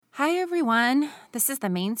everyone. This is the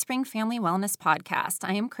Mainspring Family Wellness Podcast.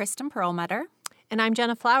 I am Kristen Perlmutter. And I'm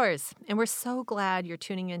Jenna Flowers. And we're so glad you're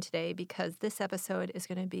tuning in today because this episode is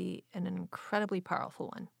going to be an incredibly powerful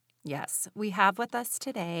one. Yes, we have with us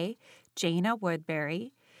today Jana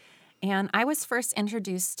Woodbury. And I was first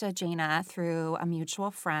introduced to Jana through a mutual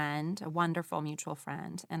friend, a wonderful mutual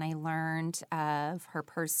friend. And I learned of her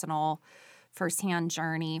personal firsthand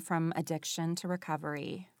journey from addiction to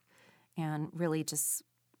recovery and really just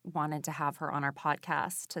wanted to have her on our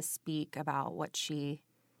podcast to speak about what she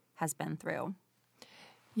has been through.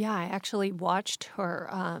 Yeah, I actually watched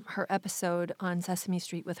her episode on Sesame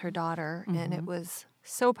Street with her daughter, and it was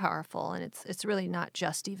so powerful. And it's really not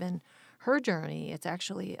just even her journey. It's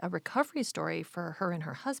actually a recovery story for her and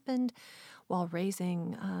her husband while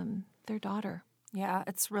raising their daughter. Yeah,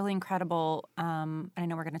 it's really incredible. I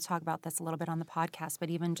know we're going to talk about this a little bit on the podcast, but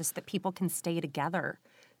even just that people can stay together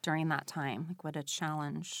during that time. Like, what a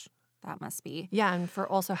challenge that must be. Yeah, and for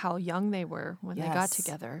also how young they were when they got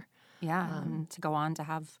together. Yeah, and to go on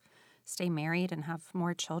to stay married and have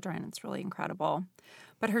more children. It's really incredible.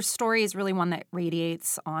 But her story is really one that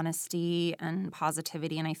radiates honesty and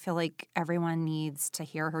positivity, and I feel like everyone needs to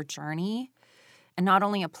hear her journey and not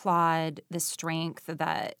only applaud the strength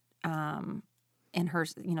that in her,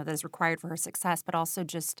 that is required for her success, but also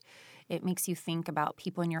just it makes you think about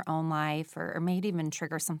people in your own life or may even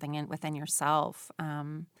trigger something within yourself.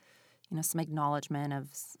 Some acknowledgement of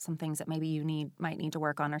some things that maybe you might need to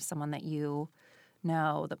work on, or someone that you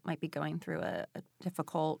know that might be going through a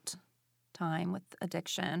difficult time with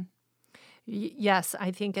addiction. Yes,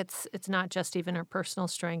 I think it's not just even her personal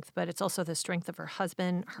strength, but it's also the strength of her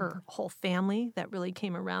husband, her whole family that really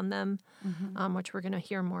came around them, which we're going to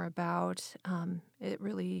hear more about. It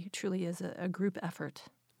really, truly is a group effort.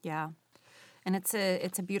 Yeah, and it's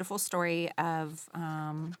a beautiful story of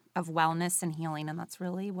wellness and healing, and that's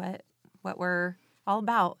really what we're all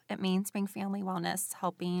about at Mainspring Family Wellness,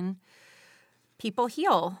 helping people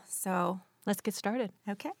heal. So let's get started.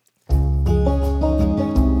 Okay.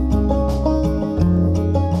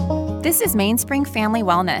 This is Mainspring Family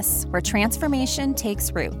Wellness, where transformation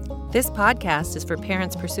takes root. This podcast is for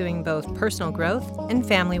parents pursuing both personal growth and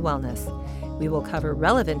family wellness. We will cover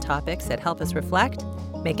relevant topics that help us reflect,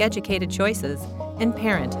 make educated choices, and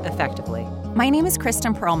parent effectively. My name is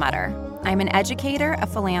Kristen Perlmutter. I'm an educator, a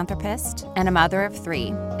philanthropist, and a mother of 3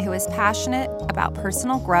 who is passionate about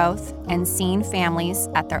personal growth and seeing families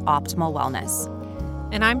at their optimal wellness.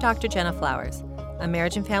 And I'm Dr. Jenna Flowers, a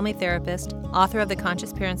marriage and family therapist, author of The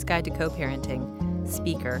Conscious Parent's Guide to Co-Parenting,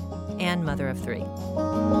 speaker, and mother of 3.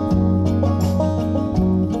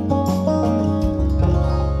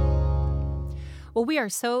 Well, we are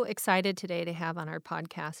so excited today to have on our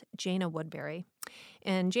podcast Jana Woodbury.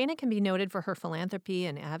 And Jana can be noted for her philanthropy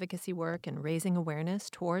and advocacy work and raising awareness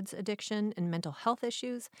towards addiction and mental health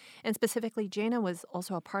issues. And specifically, Jana was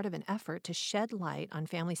also a part of an effort to shed light on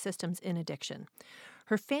family systems in addiction.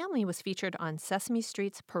 Her family was featured on Sesame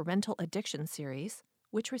Street's Parental Addiction series,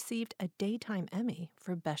 which received a Daytime Emmy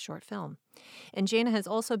for Best Short Film. And Jana has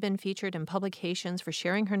also been featured in publications for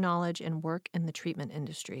sharing her knowledge and work in the treatment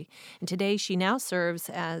industry. And today she now serves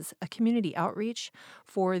as a community outreach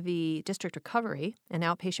for the District Recovery, an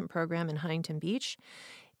outpatient program in Huntington Beach,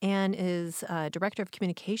 and is Director of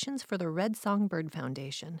Communications for the Red Songbird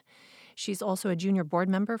Foundation. She's also a junior board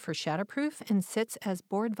member for Shatterproof and sits as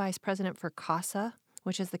board vice president for CASA,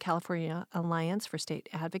 which is the California Alliance for State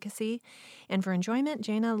Advocacy. And for enjoyment,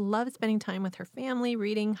 Jana loves spending time with her family,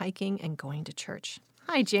 reading, hiking, and going to church.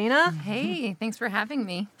 Hi, Jana. Hey, thanks for having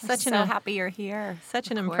me. So happy you're here. Such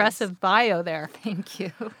an impressive bio there. Thank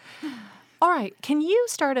you. All right. Can you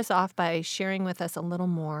start us off by sharing with us a little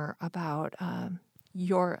more about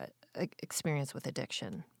your experience with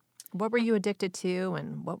addiction? What were you addicted to,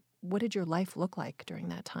 and what did your life look like during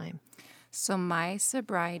that time? So my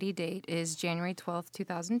sobriety date is January 12th,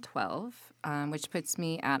 2012, which puts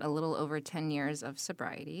me at a little over 10 years of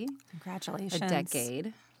sobriety. Congratulations. A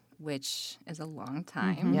decade, which is a long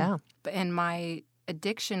time. Yeah. And my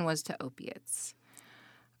addiction was to opiates.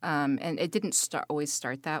 And it didn't always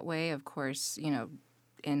start that way. Of course,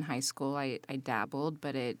 in high school I dabbled,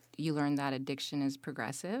 but you learn that addiction is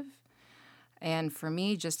progressive. And for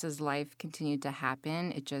me, just as life continued to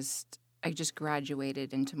happen, I just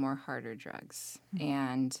graduated into more harder drugs.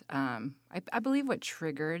 And I believe what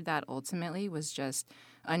triggered that ultimately was just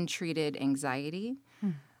untreated anxiety,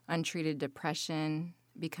 untreated depression,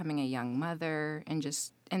 becoming a young mother, and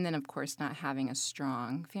then, of course, not having a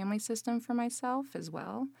strong family system for myself as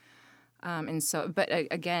well. But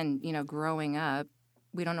again, growing up,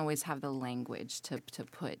 we don't always have the language to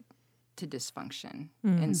put to dysfunction.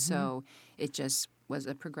 And so it just was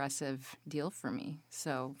a progressive deal for me.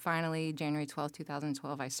 So finally, January 12th,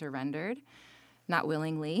 2012, I surrendered, not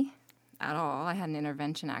willingly at all. I had an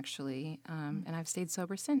intervention, actually, and I've stayed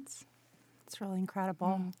sober since. It's really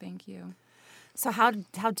incredible. Thank you. So how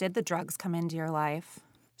did the drugs come into your life?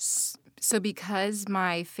 So because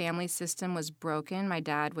my family system was broken, my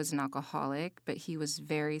dad was an alcoholic, but he was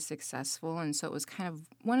very successful. And so it was kind of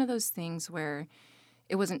one of those things where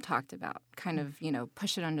it wasn't talked about, kind of,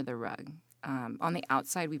 push it under the rug. On the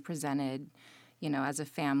outside, we presented, as a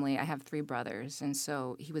family. I have 3 brothers. And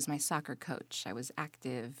so he was my soccer coach. I was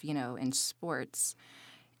active, in sports.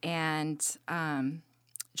 And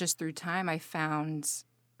just through time, I found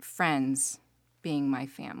friends being my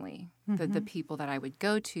family, the people that I would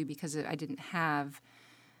go to, because I didn't have,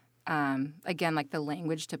 again, like the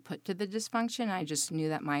language to put to the dysfunction. I just knew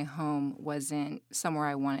that my home wasn't somewhere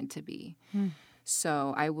I wanted to be.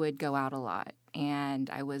 So I would go out a lot, and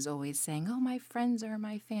I was always saying, oh, my friends are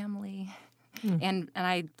my family. And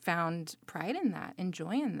I found pride in that and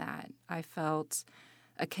joy in that. I felt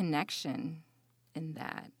a connection in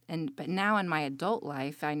that. But now in my adult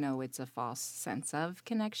life, I know it's a false sense of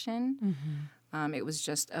connection. It was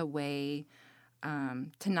just a way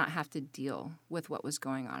to not have to deal with what was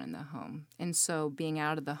going on in the home. And so being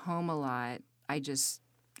out of the home a lot, I just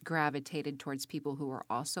gravitated towards people who were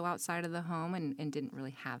also outside of the home and didn't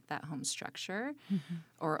really have that home structure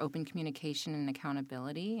or open communication and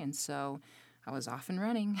accountability. And so I was off and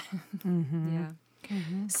running. Yeah.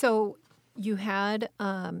 So you had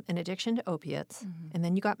an addiction to opiates, and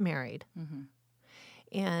then you got married,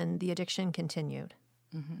 and the addiction continued.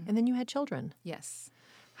 And then you had children. Yes.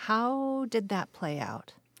 How did that play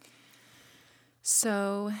out?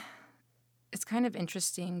 So it's kind of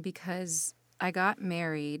interesting because I got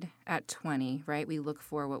married at 20, right? We look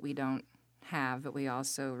for what we don't have, but we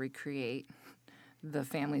also recreate the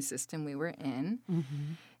family system we were in.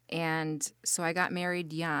 And so I got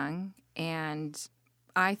married young, and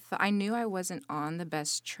I knew I wasn't on the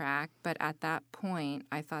best track, but at that point,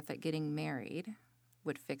 I thought that getting married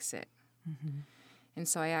would fix it. And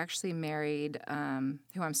so I actually married,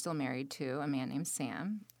 who I'm still married to, a man named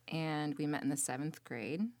Sam, and we met in the 7th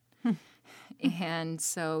grade. And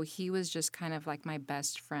so he was just kind of like my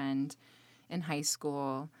best friend in high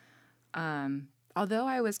school. Although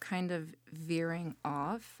I was kind of veering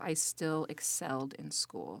off, I still excelled in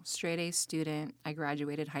school. Straight A student. I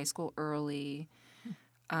graduated high school early.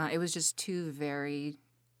 It was just 2 very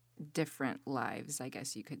different lives, I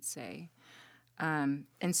guess you could say. And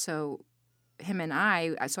so him and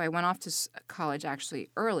I went off to college actually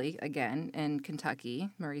early again in Kentucky,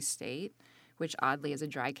 Murray State, which oddly is a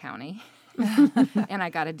dry county. And I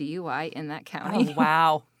got a DUI in that county. Oh,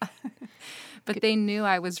 wow. But they knew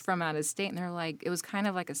I was from out of state, and they're like, it was kind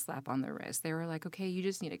of like a slap on the wrist. They were like, okay, you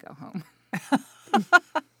just need to go home.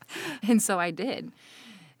 And so I did.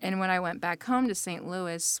 And when I went back home to St.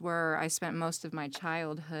 Louis, where I spent most of my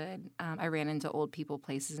childhood, I ran into old people,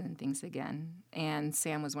 places, and things again. And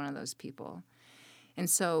Sam was one of those people. And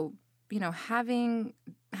so, having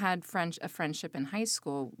had a friendship in high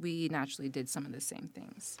school, we naturally did some of the same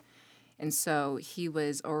things. And so he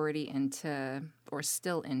was already into, or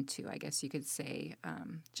still into, I guess you could say,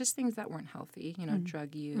 just things that weren't healthy,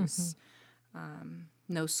 drug use,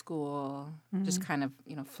 no school, just kind of,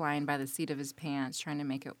 flying by the seat of his pants, trying to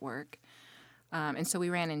make it work. And so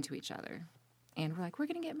we ran into each other. And we're like, we're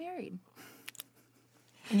going to get married.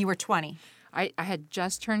 And you were 20. I had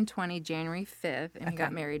just turned 20 January 5th, and we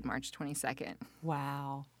got married March 22nd.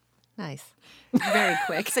 Wow. Nice. Very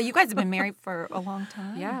quick. So you guys have been married for a long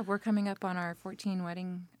time? Yeah, we're coming up on our 14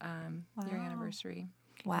 wedding year anniversary.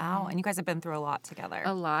 Wow. And you guys have been through a lot together.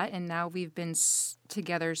 A lot, and now we've been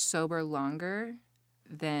together sober longer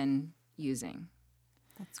than using.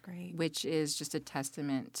 That's great. Which is just a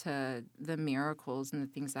testament to the miracles and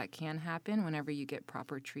the things that can happen whenever you get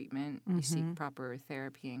proper treatment, you seek proper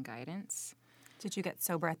therapy and guidance. Did you get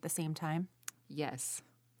sober at the same time? Yes.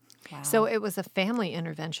 Wow. So it was a family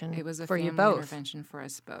intervention It was a for family you both. intervention for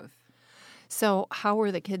us both. So how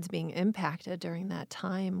were the kids being impacted during that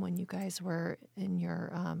time when you guys were in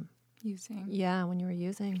your Using. Yeah, when you were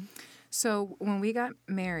using. So when we got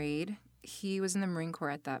married, he was in the Marine Corps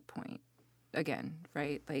at that point. Again,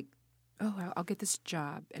 right? Like, oh, I'll get this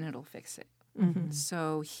job and it'll fix it.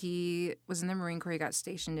 So he was in the Marine Corps. He got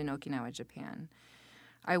stationed in Okinawa, Japan.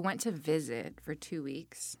 I went to visit for 2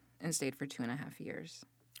 weeks and stayed for 2.5 years.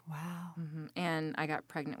 Wow. And I got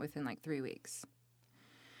pregnant within like 3 weeks.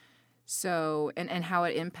 So, and how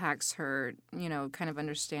it impacts her, kind of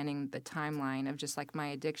understanding the timeline of just like my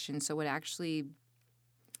addiction. So what actually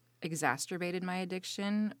exacerbated my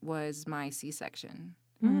addiction was my C-section.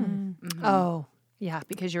 Oh, Yeah,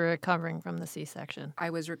 because you're recovering from the C-section.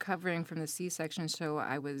 I was recovering from the C-section, so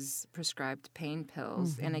I was prescribed pain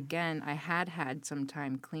pills. And again, I had some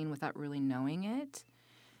time clean without really knowing it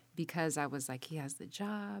because I was like, he has the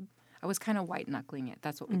job. I was kind of white-knuckling it.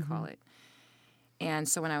 That's what we call it. And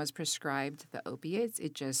so when I was prescribed the opiates,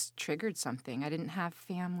 it just triggered something. I didn't have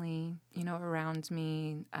family, around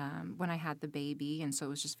me when I had the baby, and so it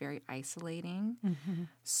was just very isolating.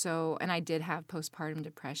 So, and I did have postpartum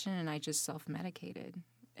depression, and I just self-medicated.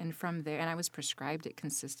 And from there, and I was prescribed it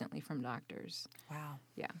consistently from doctors. Wow.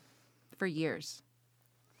 Yeah, for years.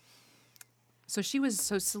 So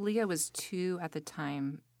Celia was 2 at the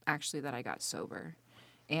time, actually, that I got sober.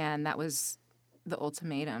 And that was the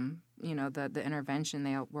ultimatum, the intervention.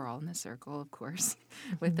 They were all in the circle, of course,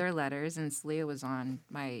 with their letters. And Celia was on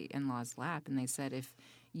my in-laws' lap. And they said, if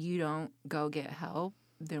you don't go get help,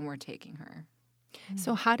 then we're taking her.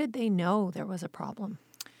 So how did they know there was a problem?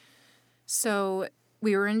 So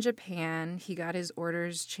we were in Japan. He got his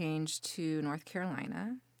orders changed to North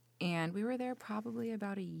Carolina. And we were there probably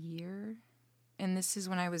about a year. And this is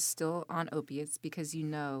when I was still on opiates, because you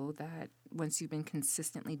know that once you've been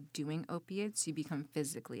consistently doing opiates, you become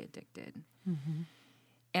physically addicted.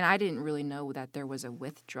 And I didn't really know that there was a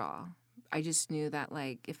withdrawal. I just knew that,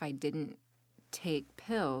 like, if I didn't take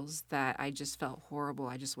pills, that I just felt horrible.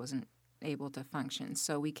 I just wasn't able to function.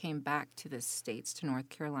 So we came back to the States, to North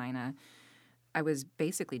Carolina. I was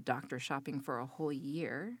basically doctor shopping for a whole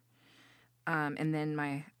year. And then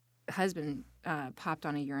my husband popped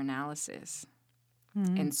on a urinalysis.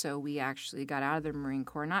 And so we actually got out of the Marine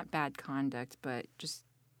Corps, not bad conduct, but just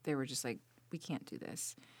they were just like, we can't do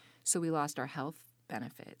this. So we lost our health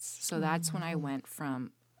benefits. So that's when I went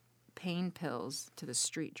from pain pills to the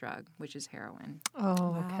street drug, which is heroin.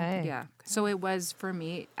 Oh, okay. Yeah. So it was, for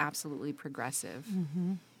me, absolutely progressive.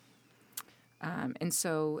 And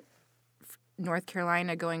so North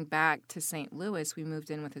Carolina, going back to St. Louis, we moved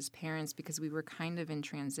in with his parents because we were kind of in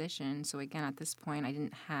transition. So again, at this point, I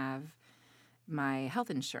didn't have my health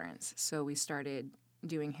insurance. So we started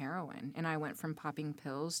doing heroin. And I went from popping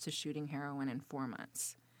pills to shooting heroin in 4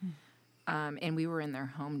 months. And we were in their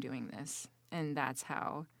home doing this. And that's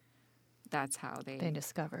how they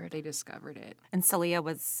discovered it. And Celia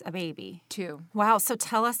was a baby. 2. Wow. So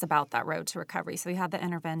tell us about that road to recovery. So you had the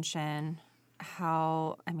intervention.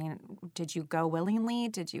 Did you go willingly?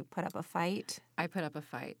 Did you put up a fight? I put up a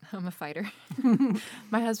fight. I'm a fighter.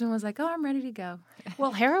 My husband was like, oh, I'm ready to go.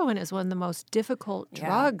 Well, heroin is one of the most difficult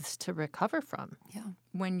drugs to recover from. Yeah.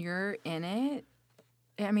 When you're in it,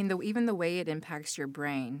 even the way it impacts your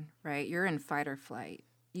brain, right? You're in fight or flight.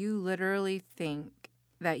 You literally think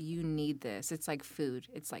that you need this. It's like food.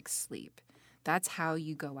 It's like sleep. That's how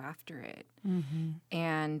you go after it.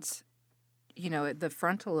 And the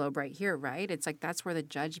frontal lobe right here, right? It's like that's where the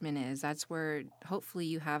judgment is. That's where hopefully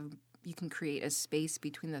you can create a space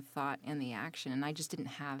between the thought and the action. And I just didn't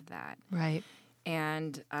have that. Right.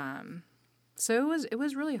 And so it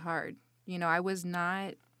was really hard. I was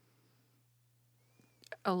not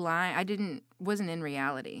aligned. Wasn't in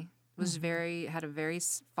reality. Was had a very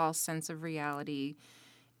false sense of reality.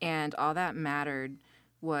 And all that mattered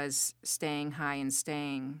was staying high and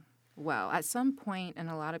staying well. At some point in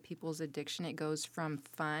a lot of people's addiction, it goes from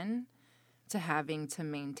fun to having to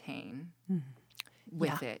maintain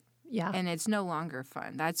with it. Yeah. And it's no longer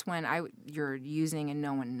fun. That's when you're using and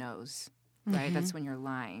no one knows, right? That's when you're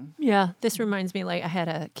lying. Yeah. This reminds me, like, I had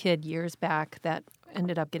a kid years back that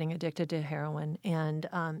ended up getting addicted to heroin, and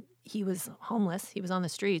he was homeless. He was on the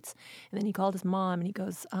streets. And then he called his mom and he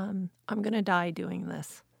goes, I'm going to die doing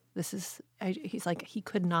this. He's like, he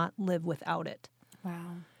could not live without it.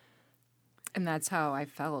 Wow. And that's how I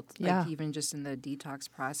felt, Yeah. even just in the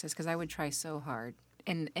detox process, because I would try so hard.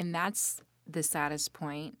 And that's the saddest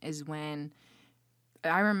point, is when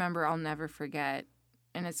I remember, I'll never forget,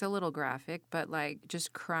 and it's a little graphic, but like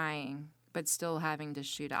just crying, but still having to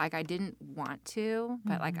shoot. Like I didn't want to,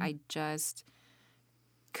 but like I just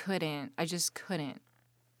couldn't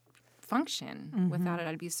function without it.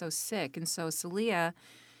 I'd be so sick. And so Celia,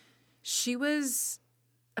 she was,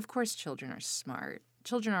 of course, children are smart.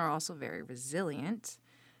 Children are also very resilient,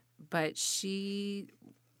 but she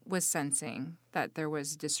was sensing that there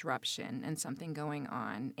was disruption and something going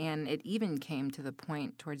on. And it even came to the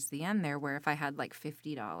point towards the end there where if I had like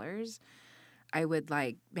 $50, I would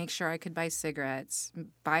like make sure I could buy cigarettes,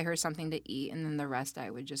 buy her something to eat, and then the rest I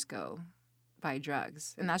would just go buy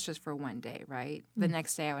drugs. And that's just for one day, right? The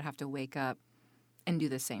next day I would have to wake up and do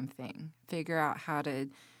the same thing, figure out how to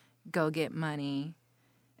go get money.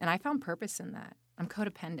 And I found purpose in that. I'm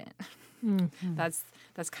codependent. Mm-hmm.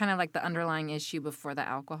 That's kind of like the underlying issue before the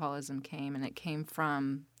alcoholism came, and it came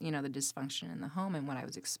from, the dysfunction in the home and what I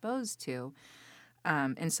was exposed to.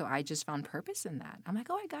 And so I just found purpose in that. I'm like,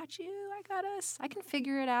 oh, I got you. I got us. I can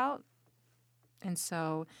figure it out. And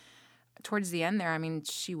so towards the end there, I mean,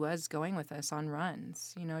 she was going with us on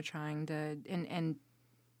runs, trying to, and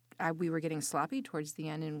we were getting sloppy towards the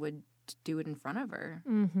end and would do it in front of her,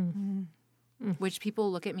 which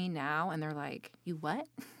people look at me now and they're like, you what?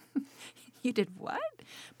 You did what?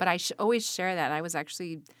 But I always share that. I was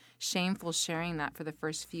actually shameful sharing that for the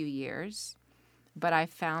first few years. But I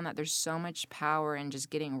found that there's so much power in just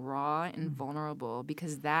getting raw and vulnerable,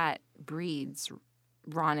 because that breeds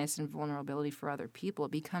rawness and vulnerability for other people.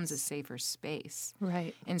 It becomes a safer space.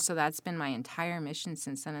 Right. And so that's been my entire mission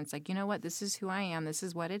since then. It's like, you know what? This is who I am. This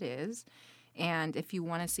is what it is. And if you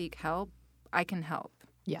want to seek help, I can help.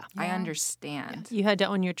 Yeah. I understand. You had to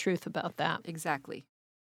own your truth about that. Exactly.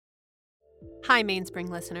 Hi, Mainspring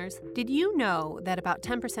listeners. Did you know that about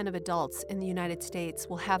 10% of adults in the United States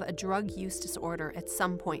will have a drug use disorder at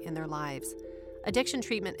some point in their lives? Addiction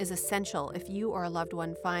treatment is essential if you or a loved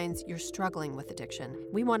one finds you're struggling with addiction.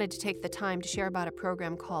 We wanted to take the time to share about a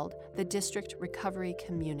program called the District Recovery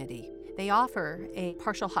Community. They offer a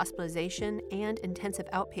partial hospitalization and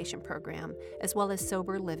intensive outpatient program, as well as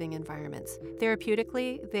sober living environments.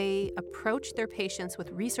 Therapeutically, they approach their patients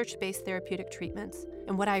with research-based therapeutic treatments.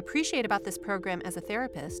 And what I appreciate about this program as a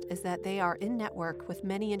therapist is that they are in network with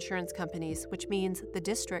many insurance companies, which means the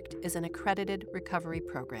district is an accredited recovery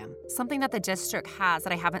program. Something that the district has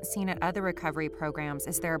that I haven't seen at other recovery programs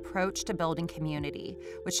is their approach to building community,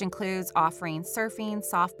 which includes offering surfing,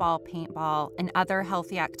 softball, paintball, and other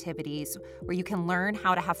healthy activities where you can learn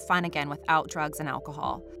how to have fun again without drugs and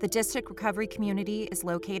alcohol. The district recovery community is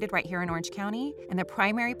located right here in Orange County, and their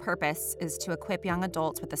primary purpose is to equip young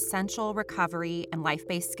adults with essential recovery and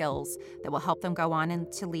life-based skills that will help them go on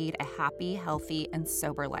and to lead a happy, healthy, and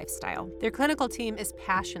sober lifestyle. Their clinical team is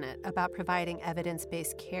passionate about providing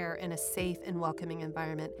evidence-based care in a safe and welcoming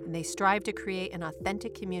environment, and they strive to create an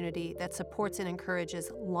authentic community that supports and encourages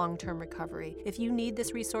long-term recovery. If you need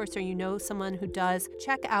this resource or you know someone who does,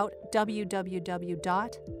 check out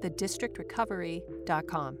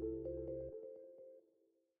www.thedistrictrecovery.com.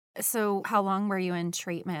 So how long were you in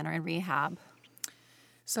treatment or in rehab?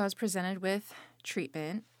 So I was presented with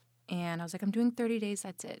treatment, and I was like, I'm doing 30 days,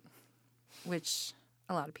 that's it, which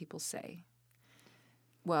a lot of people say.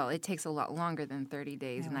 Well, it takes a lot longer than 30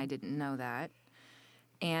 days, and I didn't know that.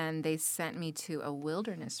 And they sent me to a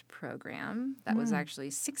wilderness program that was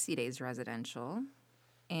actually 60 days residential.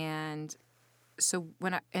 And so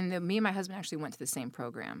me and my husband actually went to the same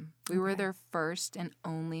program. We were their first and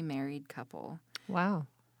only married couple. Wow.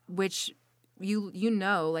 Which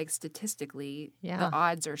like statistically, the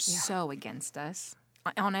odds are so against us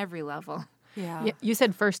on every level. Yeah. You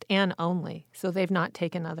said first and only, so they've not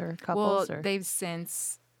taken other couples? Well, they've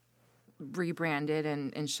since rebranded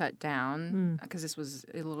and shut down because this was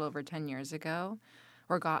a little over 10 years ago,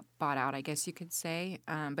 or got bought out, I guess you could say.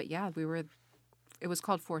 But yeah, it was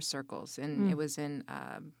called Four Circles, and it was in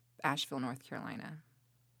Asheville, North Carolina.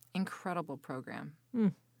 Incredible program.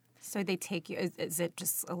 So they take you, is it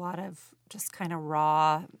just a lot of just kind of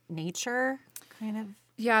raw nature kind of?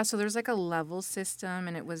 Yeah, so there's like a level system,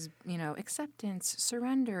 and it was, acceptance,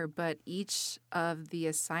 surrender, but each of the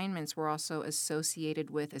assignments were also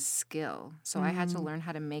associated with a skill. So I had to learn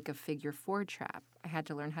how to make a figure 4 trap. I had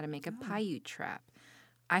to learn how to make a Paiute trap.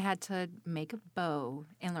 I had to make a bow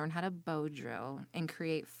and learn how to bow drill and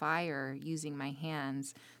create fire using my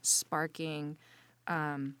hands, sparking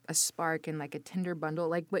a spark in like a tinder bundle,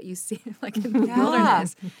 like what you see like in the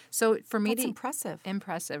wilderness. So for me, That's impressive.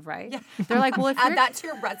 Impressive, right? Yeah. They're like, well, if add you're... that to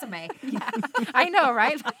your resume. I know,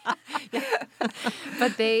 right?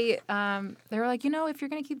 But they were like, if you're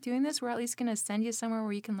going to keep doing this, we're at least going to send you somewhere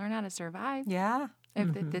where you can learn how to survive. Yeah.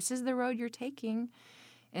 If this is the road you're taking.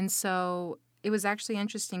 And so it was actually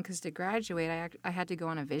interesting because to graduate, I had to go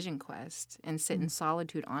on a vision quest and sit in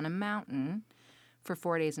solitude on a mountain for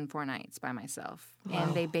 4 days and 4 nights by myself. Wow.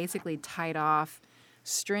 And they basically tied off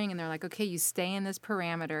string, and they're like, okay, you stay in this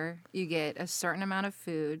parameter. You get a certain amount of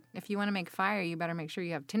food. If you want to make fire, you better make sure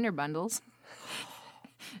you have tinder bundles.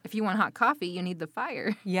 If you want hot coffee, you need the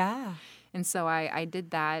fire. Yeah. And so I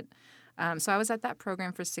did that. So I was at that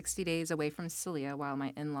program for 60 days away from Celia while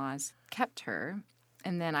my in-laws kept her.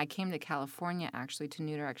 And then I came to California, actually, to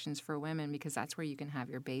New Directions for Women, because that's where you can have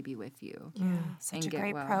your baby with you. Yeah, such a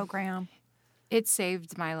great program. It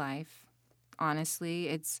saved my life, honestly.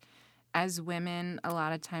 It's, as women, a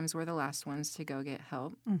lot of times we're the last ones to go get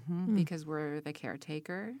help because we're the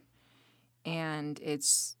caretaker. And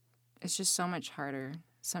it's just so much harder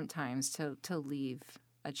sometimes to leave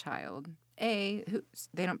a child.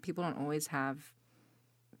 People don't always have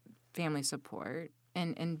family support,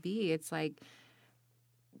 and B, it's like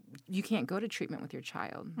you can't go to treatment with your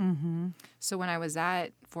child. Mm-hmm. So when I was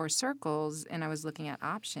at Four Circles and I was looking at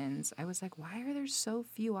options, I was like, why are there so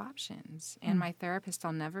few options? And my therapist,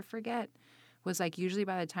 I'll never forget, was like, usually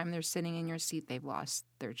by the time they're sitting in your seat, they've lost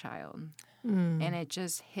their child. And it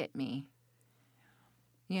just hit me.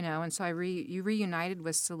 And so you reunited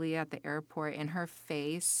with Celia at the airport, and her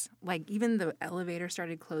face, like even the elevator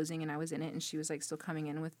started closing and I was in it and she was like still coming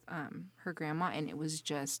in with her grandma, and it was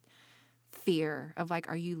just fear of like,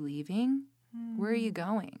 are you leaving? Where are you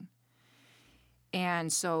going?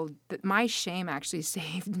 And so my shame actually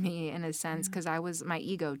saved me in a sense, because I was my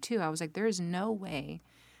ego too. I was like, there is no way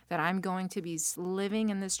that I'm going to be living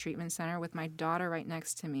in this treatment center with my daughter right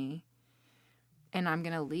next to me and I'm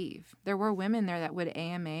going to leave. There were women there that would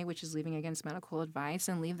AMA, which is leaving against medical advice,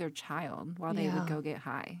 and leave their child while they would go get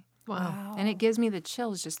high. Wow. And it gives me the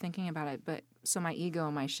chills just thinking about it. But so my ego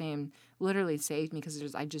and my shame literally saved me,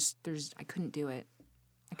 because I couldn't do it.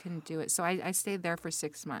 I couldn't do it. So I stayed there for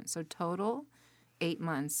 6 months. So total 8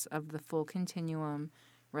 months of the full continuum: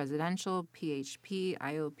 residential, PHP,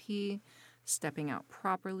 IOP, stepping out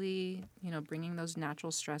properly, bringing those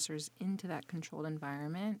natural stressors into that controlled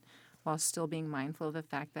environment while still being mindful of the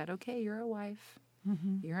fact that, okay, you're a wife,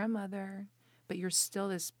 you're a mother, but you're still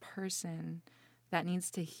this person that needs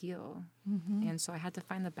to heal. And so I had to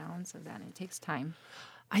find the balance of that, and it takes time.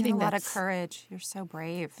 I think a lot of that's courage. You're so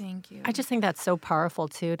brave. Thank you. I just think that's so powerful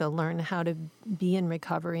too, to learn how to be in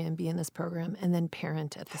recovery and be in this program and then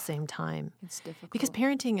parent at the same time. It's difficult. Because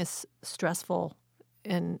parenting is stressful,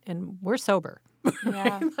 and we're sober.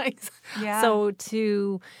 Yeah. Yeah. So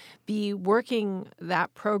to be working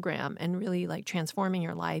that program and really like transforming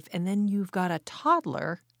your life, and then you've got a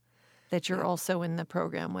toddler that you're also in the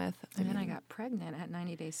program with. And then I got pregnant at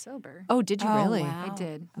 90 days sober. Oh, did you really? wow. I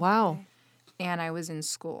did. Wow. And I was in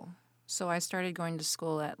school. So I started going to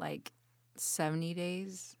school at like 70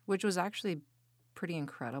 days, which was actually pretty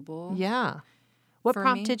incredible. Yeah. What For me?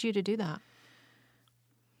 prompted you to do that?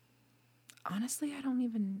 Honestly,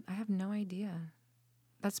 I have no idea.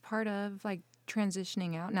 That's part of like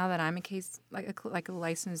transitioning out. Now that I'm a case, like a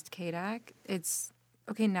licensed KDAC, it's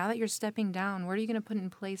okay. Now that you're stepping down, what are you going to put in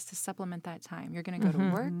place to supplement that time? You're going to go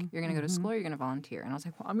to work, you're going to go to school, you're going to volunteer. And I was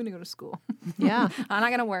like, well, I'm going to go to school. Yeah. I'm not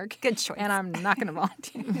going to work. Good choice. And I'm not going to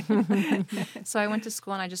volunteer. So I went to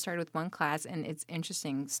school and I just started with one class. And it's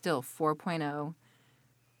interesting, still 4.0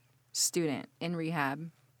 student in rehab.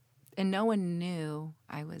 And no one knew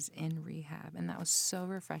I was in rehab. And that was so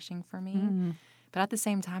refreshing for me. But at the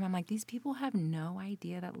same time, I'm like, these people have no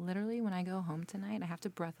idea that literally when I go home tonight, I have to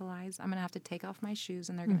breathalyze. I'm going to have to take off my shoes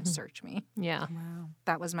and they're going to search me. Yeah. Wow.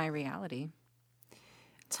 That was my reality.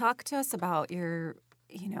 Talk to us about your,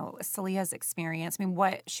 Celia's experience. I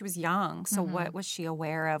mean, she was young, so what was she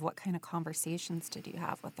aware of? What kind of conversations did you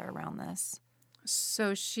have with her around this?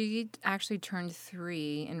 So she actually turned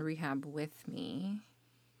 3 in rehab with me.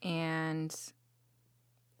 And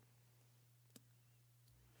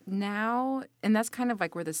now, and that's kind of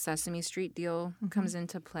like where the Sesame Street deal comes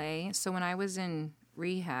into play. So when I was in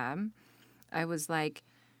rehab, I was like,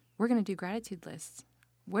 we're going to do gratitude lists.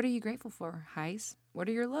 What are you grateful for? Highs? What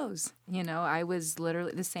are your lows? I was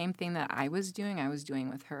literally the same thing that I was doing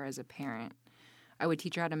with her as a parent. I would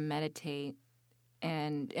teach her how to meditate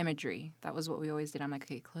and imagery. That was what we always did. I'm like,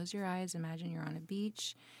 okay, close your eyes. Imagine you're on a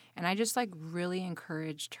beach. And I just like really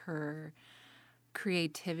encouraged her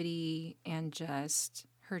creativity and just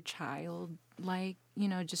her child,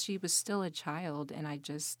 just she was still a child. And I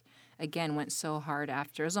just, again, went so hard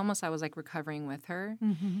after. It was almost I was like recovering with her.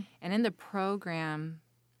 And in the program,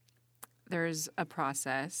 there's a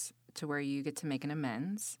process to where you get to make an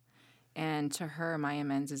amends. And to her, my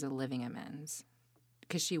amends is a living amends,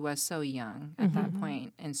 because she was so young at that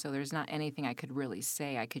point. And so there's not anything I could really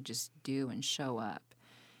say. I could just do and show up.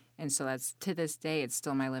 And so that's, to this day, it's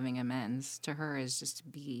still my living amends to her, is just to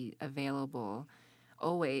be available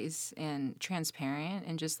always and transparent,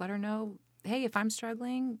 and just let her know, hey, if I'm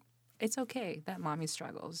struggling, it's okay that mommy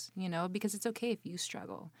struggles, because it's okay if you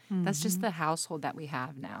struggle. That's just the household that we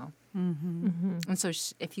have now. And so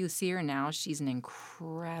if you see her now, she's an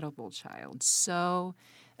incredible child, so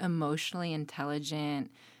emotionally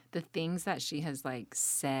intelligent. The things that she has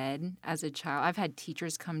said as a child, I've had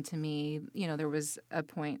teachers come to me. There was a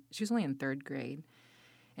point, she was only in 3rd grade,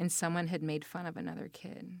 and someone had made fun of another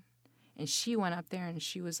kid. And she went up there and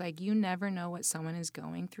she was like, you never know what someone is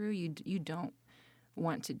going through. You don't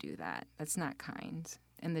want to do that. That's not kind.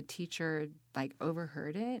 And the teacher, like,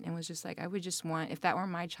 overheard it and was just like, I would just want, if that were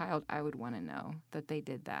my child, I would want to know that they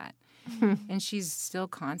did that. And she's still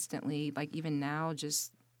constantly, like, even now,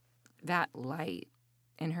 just that light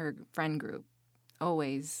in her friend group.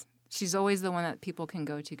 Always. She's always the one that people can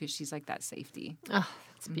go to because she's like that safety. Oh,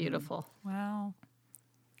 that's beautiful. Wow.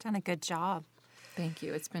 Done a good job. Thank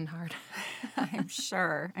you. It's been hard. I'm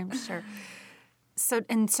sure.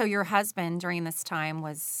 So your husband during this time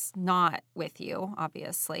was not with you,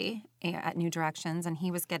 obviously, at New Directions, and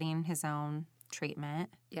he was getting his own treatment.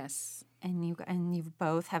 Yes. And you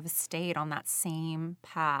both have stayed on that same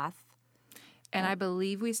path. And I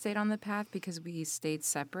believe we stayed on the path because we stayed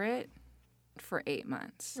separate for 8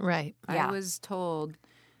 months. Right. Yeah. I was told,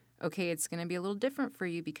 okay, it's going to be a little different for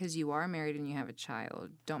you because you are married and you have a child.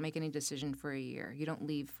 Don't make any decision for a year. You don't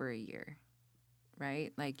leave for a year,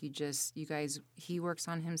 right? Like you guys, he works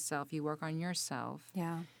on himself, you work on yourself,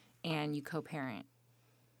 Yeah. and you co-parent.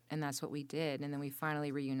 And that's what we did. And then we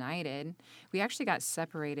finally reunited. We actually got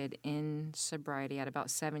separated in sobriety at about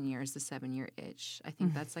 7 years, the 7-year itch. I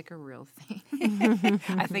think that's like a real thing.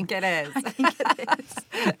 I think it is. I think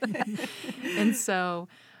it is. And so,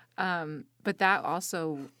 but that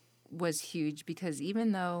also was huge because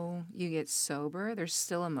even though you get sober, there's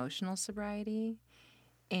still emotional sobriety.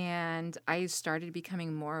 And I started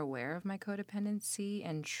becoming more aware of my codependency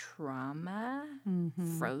and trauma,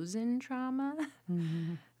 frozen trauma,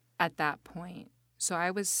 at that point. So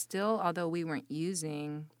I was still, although we weren't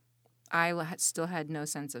using, still had no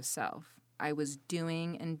sense of self. I was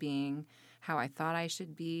doing and being how I thought I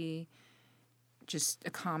should be, just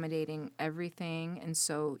accommodating everything. And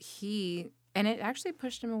so and it actually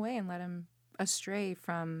pushed him away and led him astray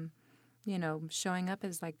from, showing up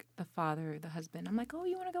as like the father, the husband. I'm like, oh,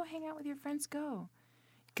 you want to go hang out with your friends? Go.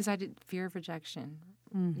 Because I did fear of rejection.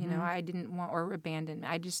 I didn't want, or abandonment.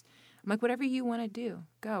 I'm like, whatever you want to do,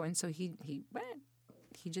 go. And so he went.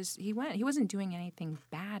 He went. He wasn't doing anything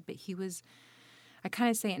bad, but he was, I kind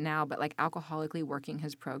of say it now, but like alcoholically working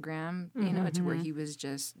his program, to where he was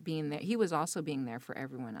just being there. He was also being there for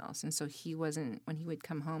everyone else. And so he wasn't, when he would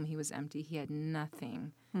come home, he was empty. He had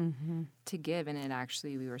nothing to give. And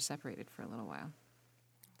we were separated for a little while.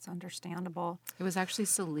 It's understandable. It was actually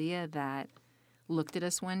Celia that looked at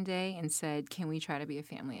us one day and said, can we try to be a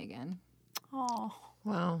family again? Oh,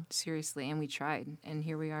 wow. Seriously. And we tried. And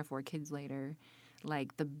here we are 4 kids later,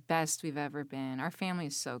 like the best we've ever been. Our family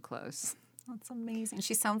is so close. that's amazing.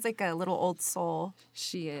 She sounds like a little old soul.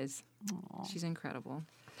 She is. Aww. She's incredible.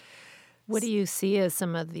 What do you see as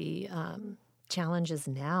some of the challenges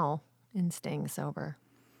now in staying sober?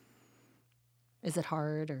 Is it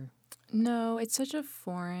hard or? No, it's such a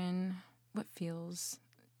foreign, you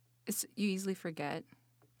easily forget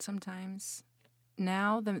sometimes.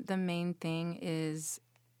 Now the main thing is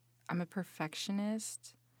I'm a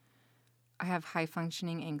perfectionist. I have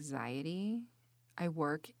high-functioning anxiety. I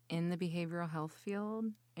work in the behavioral health field,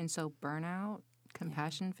 and so burnout,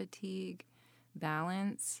 compassion fatigue,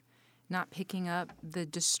 balance, not picking up the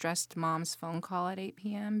distressed mom's phone call at 8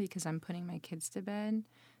 p.m. because I'm putting my kids to bed,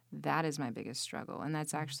 that is my biggest struggle. And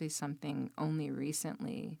that's actually something only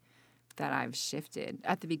recently that I've shifted.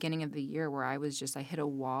 At the beginning of the year where I hit a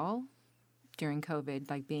wall during COVID,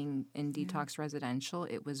 like being in detox residential,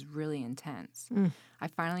 it was really intense. I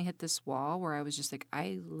finally hit this wall where I was just like,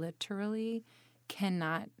 I literally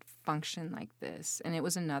cannot function like this. And it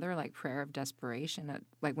was another like prayer of desperation,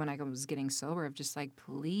 like when I was getting sober, of just like,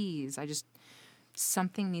 please,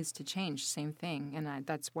 something needs to change, same thing. And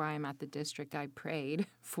that's why I'm at the district. I prayed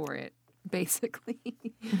for it, basically,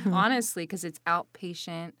 honestly, because it's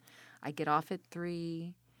outpatient. I get off at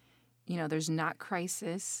 3. There's not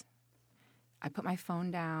crisis. I put my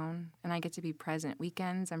phone down, and I get to be present.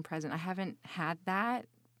 Weekends, I'm present. I haven't had that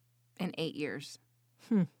in 8 years.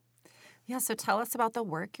 Yeah, so tell us about the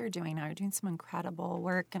work you're doing now. You're doing some incredible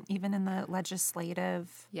work, and even in the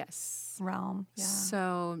legislative realm. Yeah.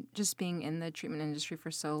 So just being in the treatment industry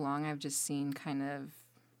for so long, I've just seen kind of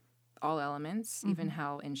all elements, even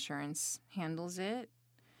how insurance handles it.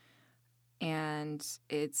 And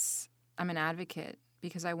I'm an advocate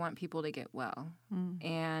because I want people to get well.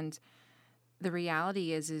 And the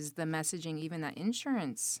reality is the messaging even that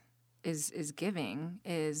insurance is giving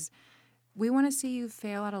is, we want to see you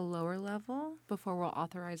fail at a lower level before we'll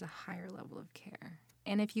authorize a higher level of care.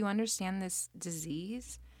 And if you understand this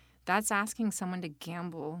disease, that's asking someone to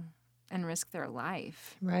gamble and risk their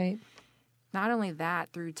life. Right. Not only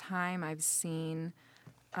that, through time, I've seen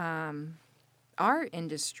our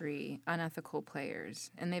industry unethical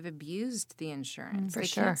players, and they've abused the insurance. They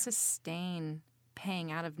can't sustain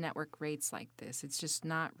paying out of network rates like this. It's just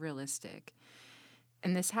not realistic.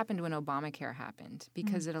 And this happened when Obamacare happened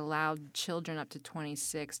because it allowed children up to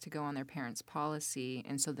 26 to go on their parents' policy.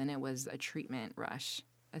 And so then it was a treatment rush,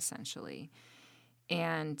 essentially.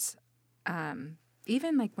 And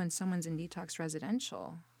even like when someone's in detox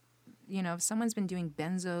residential, if someone's been doing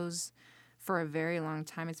benzos for a very long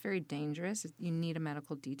time, it's very dangerous. You need a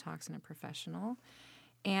medical detox and a professional.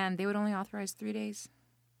 And they would only authorize 3 days,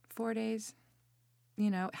 4 days.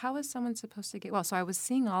 How is someone supposed to get well? So I was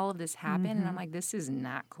seeing all of this happen, and I'm like, this is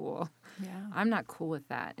not cool. Yeah. I'm not cool with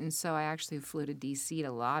that. And so I actually flew to D.C.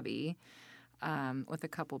 to lobby with a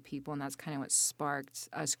couple people, and that's kind of what sparked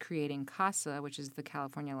us creating CASA, which is the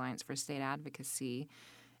California Alliance for State Advocacy.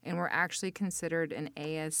 And we're actually considered an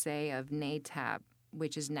ASA of NATAP,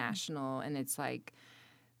 which is national, and it's like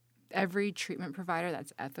every treatment provider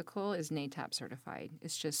that's ethical is NATAP certified.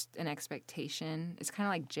 It's just an expectation. It's kind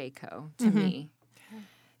of like JCO to me.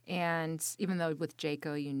 And even though with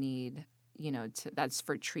JCO you need, that's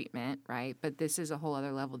for treatment, right? But this is a whole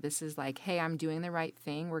other level. This is like, hey, I'm doing the right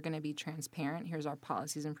thing. We're going to be transparent. Here's our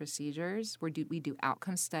policies and procedures. We do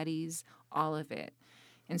outcome studies, all of it.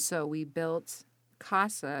 And so we built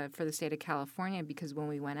CASA for the state of California because when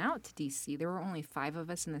we went out to D.C., there were only 5 of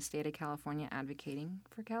us in the state of California advocating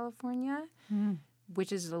for California,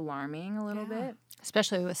 which is alarming a little bit.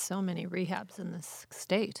 Especially with so many rehabs in this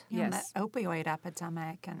state. Yeah, Yes. and the opioid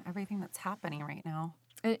epidemic and everything that's happening right now.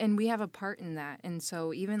 And we have a part in that. And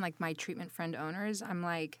so even like my treatment friend owners, I'm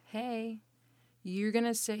like, hey, you're going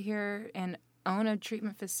to sit here and own a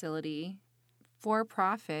treatment facility for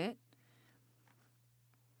profit.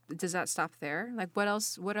 Does that stop there? Like what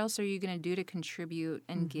else are you going to do to contribute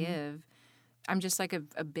and give? I'm just like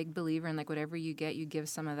a big believer in like whatever you get, you give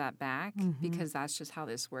some of that back because that's just how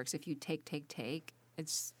this works. If you take,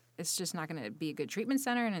 it's just not going to be a good treatment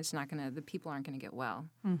center, and the people aren't going to get well.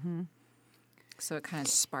 So it kind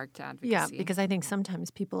of sparked advocacy. Yeah, because I think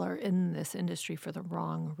sometimes people are in this industry for the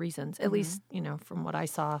wrong reasons, at least, from what I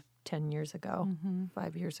saw 10 years ago,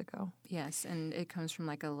 5 years ago. Yes, and it comes from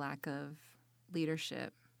like a lack of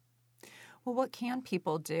leadership. Well, what can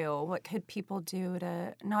people do? What could people do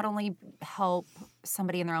to not only help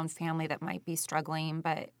somebody in their own family that might be struggling,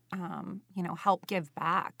 but, help give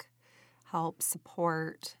back, help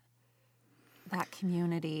support that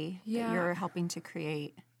community that you're helping to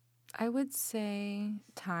create? I would say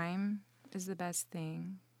time is the best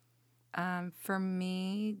thing. For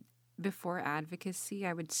me, before advocacy,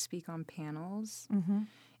 I would speak on panels.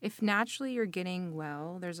 If naturally you're getting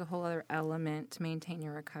well, there's a whole other element to maintain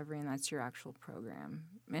your recovery, and that's your actual program.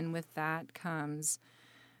 And with that comes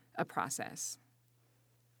a process.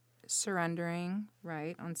 Surrendering,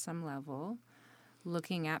 right, on some level,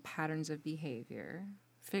 looking at patterns of behavior,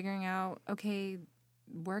 figuring out, okay,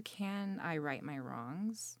 where can I right my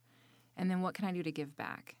wrongs? And then what can I do to give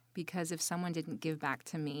back? Because if someone didn't give back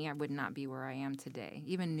to me, I would not be where I am today.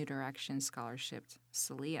 Even New Direction scholarshiped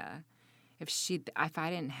Celia. If I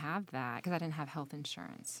didn't have that, because I didn't have health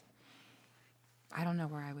insurance, I don't know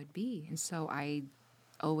where I would be. And so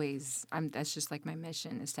that's just like my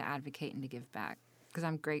mission, is to advocate and to give back, because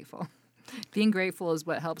I'm grateful. Being grateful is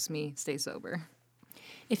what helps me stay sober.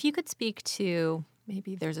 If you could speak to,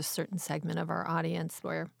 maybe there's a certain segment of our audience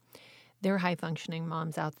where they're high-functioning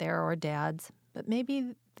moms out there or dads, but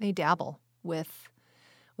maybe they dabble with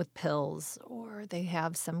pills, or they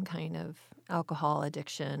have some kind of alcohol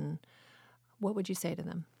addiction. What would you say to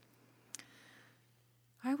them?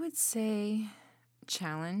 I would say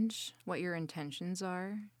challenge what your intentions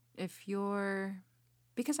are.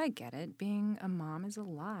 Because I get it, being a mom is a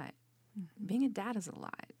lot. Being a dad is a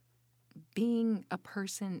lot. Being a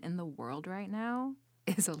person in the world right now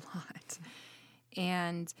is a lot.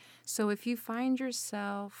 And so if you find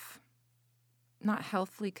yourself not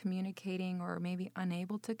healthily communicating, or maybe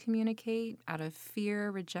unable to communicate out of fear,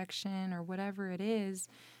 rejection, or whatever it is,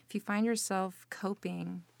 if you find yourself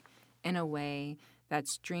coping in a way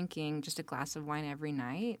that's drinking just a glass of wine every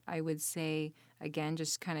night, I would say, again,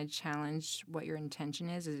 just kind of challenge what your intention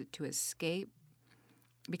is. Is it to escape?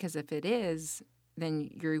 Because if it is, then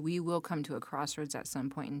we will come to a crossroads at some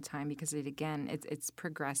point in time, because it's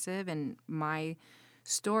progressive. And my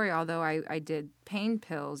story, although I did pain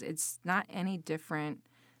pills, it's not any different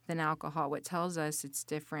than alcohol. What tells us it's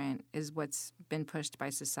different is what's been pushed by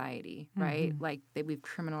society, right? Like that we've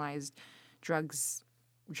criminalized drug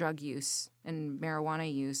use and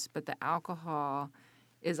marijuana use, but the alcohol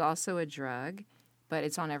is also a drug, but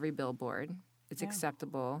it's on every billboard. It's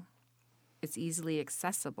acceptable. It's easily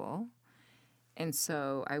accessible. And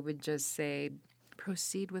so I would just say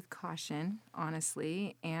proceed with caution,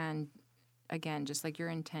 honestly. And again, just like your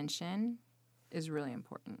intention is really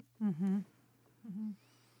important.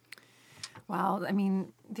 Well, I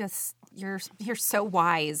mean, you're so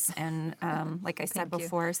wise and, like I said Thank you.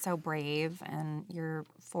 before, so brave. And your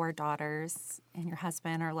 4 daughters and your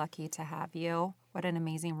husband are lucky to have you. What an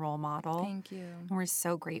amazing role model. Thank you. And we're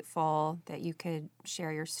so grateful that you could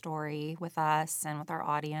share your story with us and with our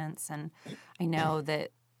audience. And I know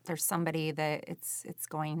that there's somebody that it's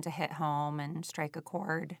going to hit home and strike a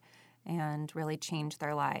chord and really change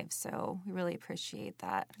their lives. So we really appreciate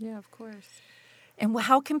that. Yeah, of course. And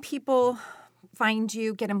how can people find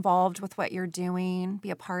you, get involved with what you're doing,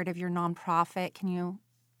 be a part of your nonprofit? Can you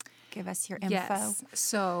give us your info? Yes.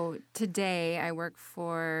 So today I work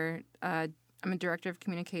for, I'm a director of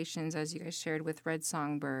communications, as you guys shared, with Red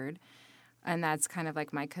Songbird. And that's kind of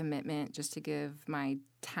like my commitment just to give my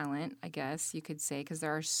talent, I guess you could say, because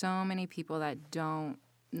there are so many people that don't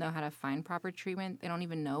know how to find proper treatment. They don't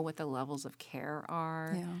even know what the levels of care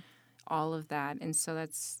are, all of that. And so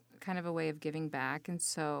that's kind of a way of giving back. And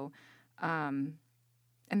so, and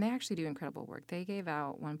they actually do incredible work. They gave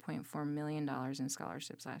out $1.4 million in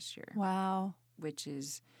scholarships last year. Wow. Which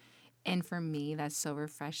is, and for me, that's so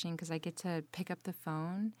refreshing because I get to pick up the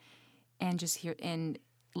phone and just hear and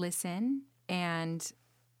listen and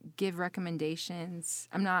give recommendations.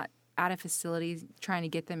 I'm not at a facility trying to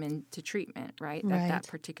get them into treatment, right? That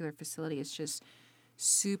particular facility is just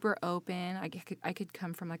super open. I could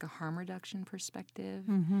come from like a harm reduction perspective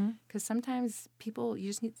because sometimes people, you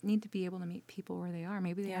just need to be able to meet people where they are.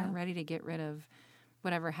 Maybe they aren't ready to get rid of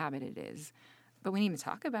whatever habit it is, but we need to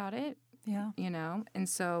talk about it. Yeah. You know, and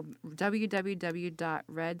so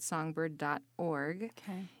www.redsongbird.org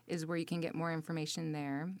is where you can get more information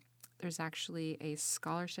there. There's actually a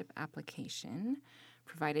scholarship application,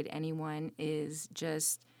 provided anyone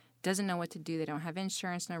doesn't know what to do. They don't have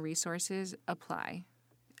insurance, no resources, apply.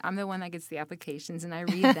 I'm the one that gets the applications and I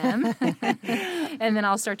read them. And then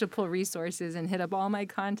I'll start to pull resources and hit up all my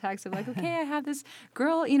contacts of like, okay, I have this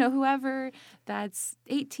girl, whoever that's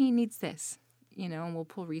 18 needs this, and we'll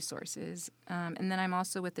pull resources. And then I'm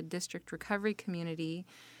also with the District Recovery Community.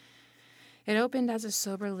 It opened as a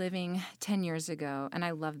sober living 10 years ago, and I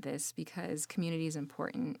love this because community is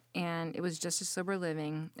important. And it was just a sober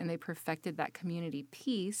living, and they perfected that community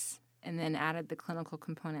piece and then added the clinical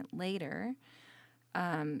component later.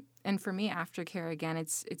 And for me, aftercare, again,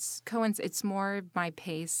 it's more my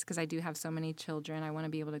pace because I do have so many children. I want to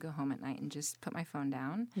be able to go home at night and just put my phone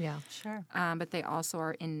down. Yeah. Sure. But they also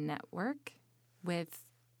are in network with,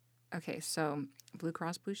 so Blue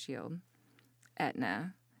Cross Blue Shield,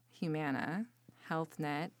 Aetna, Humana,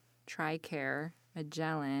 HealthNet, TRICARE,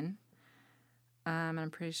 Magellan, and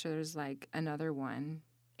I'm pretty sure there's like another one.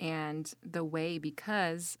 And the way,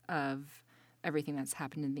 because of everything that's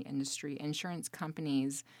happened in the industry, insurance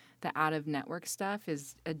companies, the out-of-network stuff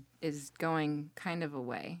is going kind of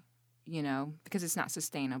away, because it's not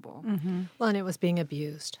sustainable. Well, and it was being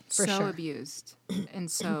abused, for so sure. abused.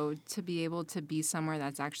 And so to be able to be somewhere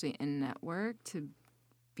that's actually in network, to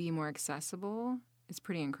be more accessible, it's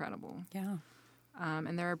pretty incredible. Yeah.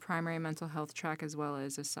 And they're a primary mental health track as well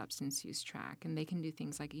as a substance use track. And they can do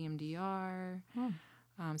things like EMDR,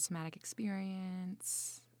 somatic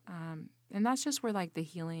experience. And that's just where, like, the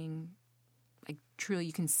healing, like, truly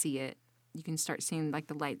you can see it. You can start seeing, like,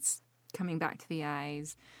 the lights coming back to the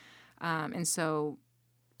eyes. And so,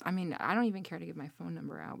 I mean, I don't even care to give my phone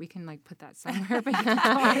number out. We can, like, put that somewhere. But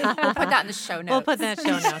We'll put that in the show notes. We'll put that in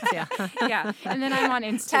the show notes, yeah. Yeah. And then I'm on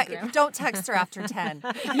Instagram. Don't text her after 10.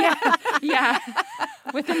 Yeah.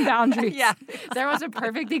 Within boundaries. Yeah. There was a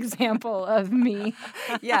perfect example of me.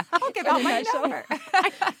 Yeah. I'll give out my number.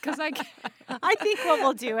 Because I think what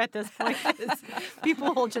we'll do at this point is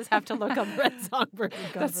people will just have to look up Red Songbird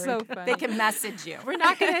Recovery. That's so funny. They can message you. We're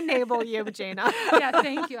not going to enable you, Jana. Yeah,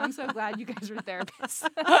 thank you. I'm so glad you guys were therapists.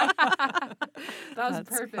 That was That's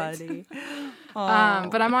perfect. funny.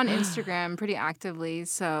 But I'm on Instagram pretty actively,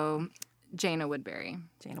 so Jana Woodbury.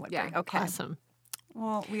 Jana Woodbury. Yeah. Okay. Awesome.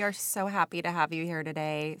 Well, we are so happy to have you here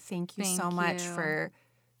today. Thank you so much you. for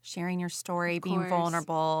sharing your story, being course.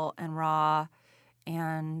 vulnerable and raw,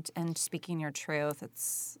 and speaking your truth.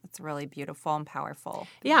 It's really beautiful and powerful.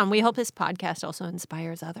 Yeah, and we hope this podcast also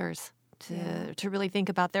inspires others to really think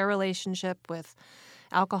about their relationship with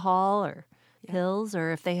alcohol or pills,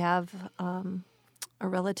 or if they have a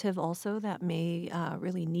relative also that may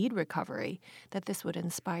really need recovery, that this would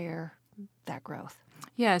inspire that growth.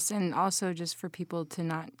 Yes, and also just for people to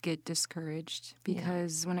not get discouraged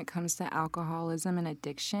because when it comes to alcoholism and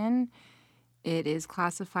addiction, it is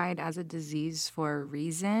classified as a disease for a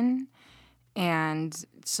reason. And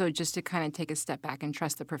so just to kind of take a step back and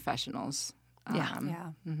trust the professionals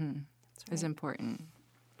is important.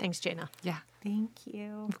 Thanks, Jana. Yeah. Thank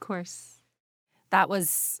you. Of course. That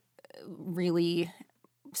was really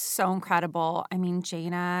so incredible. I mean,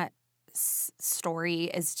 Jaina's story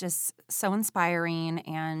is just so inspiring,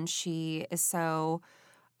 and she is so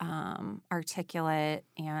articulate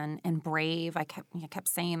and brave. I kept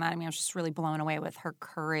saying that. I mean, I was just really blown away with her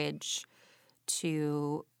courage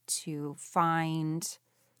to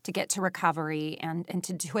get to recovery and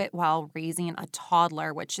to do it while raising a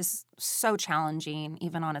toddler, which is so challenging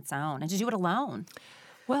even on its own, and to do it alone.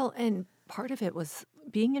 Well, and part of it was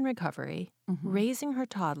being in recovery, raising her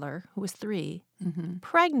toddler, who was 3,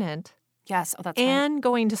 pregnant. Yes, oh, that's right. And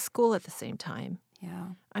going to school at the same time. Yeah.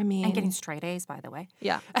 I mean... And getting straight A's, by the way.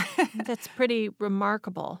 Yeah. That's pretty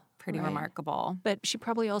remarkable. Pretty remarkable. But she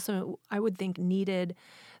probably also, I would think, needed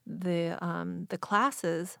the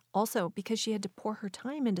classes also because she had to pour her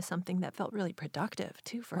time into something that felt really productive,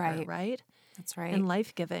 too, for her, right? That's right. And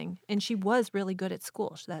life-giving. And she was really good at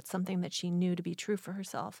school. That's something that she knew to be true for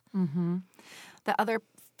herself. Mm-hmm. The other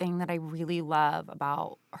thing that I really love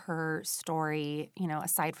about her story,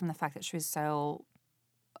 aside from the fact that she was so,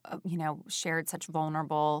 shared such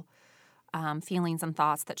vulnerable feelings and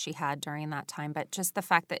thoughts that she had during that time, but just the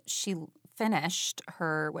fact that she finished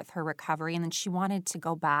with her recovery and then she wanted to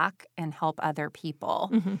go back and help other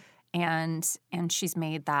people. And she's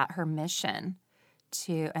made that her mission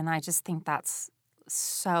and I just think that's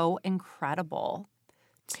so incredible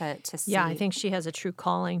to see. Yeah, I think she has a true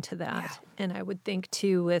calling to that. Yeah. And I would think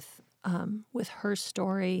too with her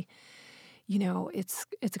story,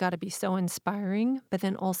 it's got to be so inspiring, but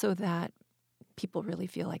then also that people really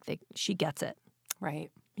feel like she gets it. Right.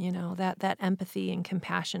 That empathy and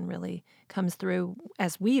compassion really comes through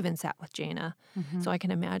as we even sat with Jaina. So I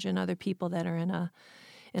can imagine other people that are in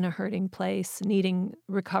a hurting place, needing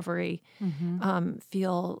recovery,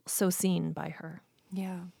 feel so seen by her.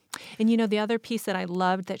 Yeah. And, the other piece that I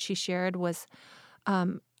loved that she shared was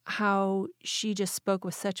how she just spoke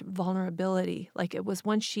with such vulnerability. Like it was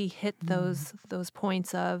once she hit those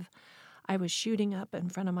points of, I was shooting up in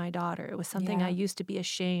front of my daughter. It was something I used to be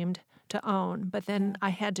ashamed to own, but then I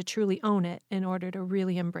had to truly own it in order to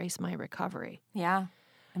really embrace my recovery. Yeah.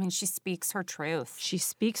 I mean, she speaks her truth. She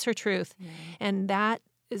speaks her truth. Yeah. And that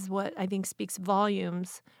is what I think speaks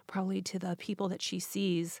volumes probably to the people that she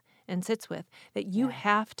sees and sits with, that you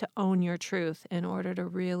have to own your truth in order to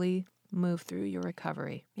really move through your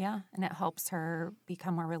recovery. Yeah, and it helps her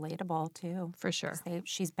become more relatable, too. For sure.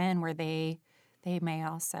 She's been where they may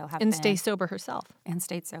also have been. And stay sober herself. And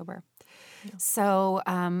stayed sober. Yeah. So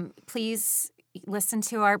please listen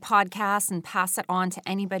to our podcast and pass it on to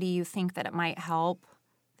anybody you think that it might help,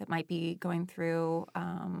 that might be going through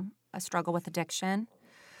a struggle with addiction.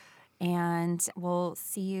 And we'll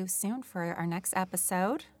see you soon for our next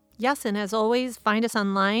episode. Yes, and as always, find us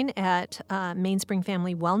online at Mainspring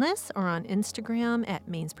Family Wellness or on Instagram at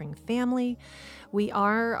Mainspring Family. We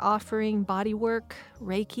are offering bodywork,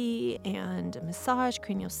 Reiki, and massage,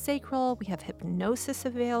 craniosacral. We have hypnosis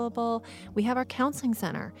available. We have our counseling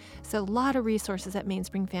center. So a lot of resources at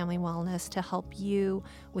Mainspring Family Wellness to help you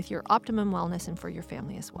with your optimum wellness and for your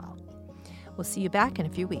family as well. We'll see you back in a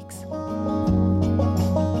few weeks.